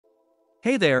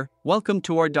Hey there, welcome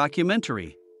to our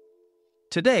documentary.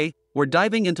 Today, we're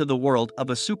diving into the world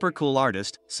of a super cool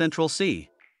artist, Central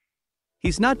Cee.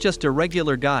 He's not just a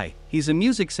regular guy, he's a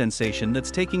music sensation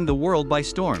that's taking the world by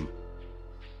storm.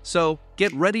 So,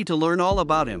 get ready to learn all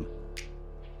about him.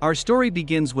 Our story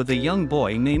begins with a young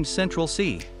boy named Central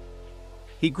Cee.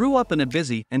 He grew up in a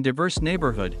busy and diverse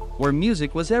neighborhood where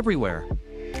music was everywhere.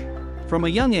 From a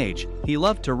young age, he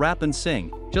loved to rap and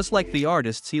sing, just like the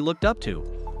artists he looked up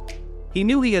to. He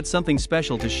knew he had something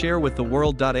special to share with the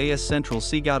world. As Central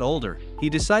Cee got older, he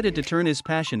decided to turn his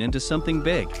passion into something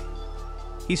big.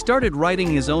 He started writing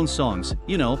his own songs,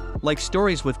 like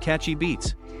stories with catchy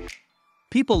beats.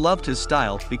 People loved his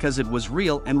style because it was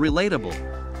real and relatable.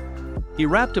 He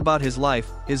rapped about his life,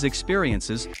 his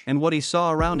experiences, and what he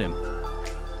saw around him.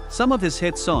 Some of his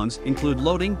hit songs include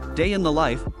Loading, Day in the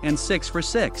Life, and 6 for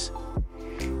 6.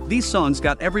 These songs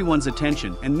got everyone's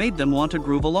attention and made them want to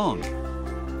groove along.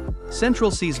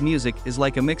 Central Cee's music is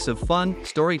like a mix of fun,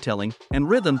 storytelling, and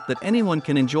rhythm that anyone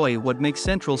can enjoy. What makes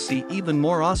Central Cee even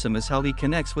more awesome is how he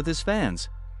connects with his fans.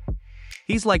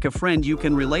 He's like a friend you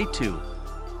can relate to.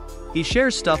 He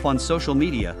shares stuff on social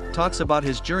media, talks about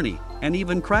his journey, and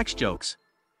even cracks jokes.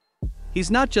 He's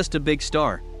not just a big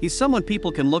star, he's someone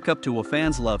people can look up to.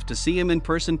 Fans love to see him in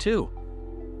person too.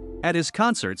 At his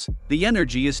concerts, the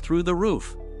energy is through the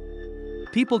roof.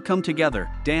 People come together,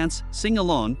 dance, sing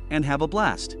along, and have a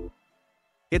blast.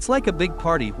 It's like a big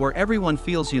party where everyone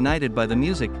feels united by the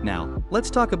music. Now, let's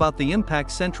talk about the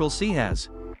impact Central Cee has.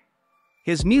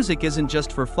 His music isn't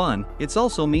just for fun, it's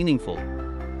also meaningful.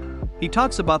 He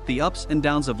talks about the ups and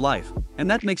downs of life,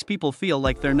 and that makes people feel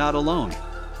like they're not alone.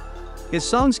 His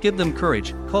songs give them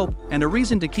courage, hope, and a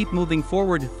reason to keep moving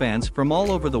forward. Fans from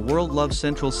all over the world love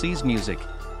Central Cee's music.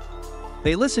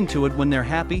 They listen to it when they're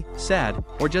happy, sad,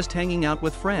 or just hanging out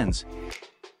with friends.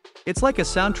 It's like a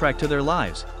soundtrack to their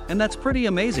lives, and that's pretty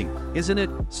amazing, isn't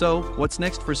it? So, what's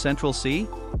next for Central Cee?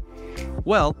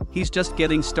 Well, he's just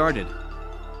getting started.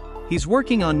 He's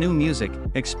working on new music,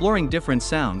 exploring different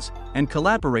sounds, and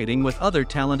collaborating with other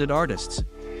talented artists.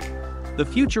 The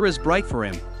future is bright for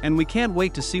him, and we can't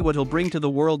wait to see what he'll bring to the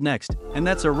world next. And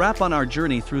that's a wrap on our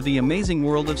journey through the amazing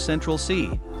world of Central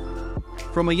Cee.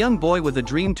 From a young boy with a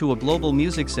dream to a global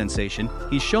music sensation,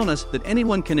 he's shown us that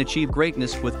anyone can achieve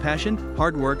greatness with passion,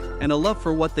 hard work, and a love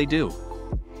for what they do.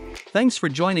 Thanks for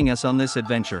joining us on this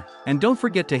adventure, and don't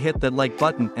forget to hit that like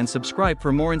button and subscribe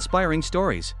for more inspiring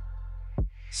stories.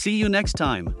 See you next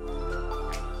time.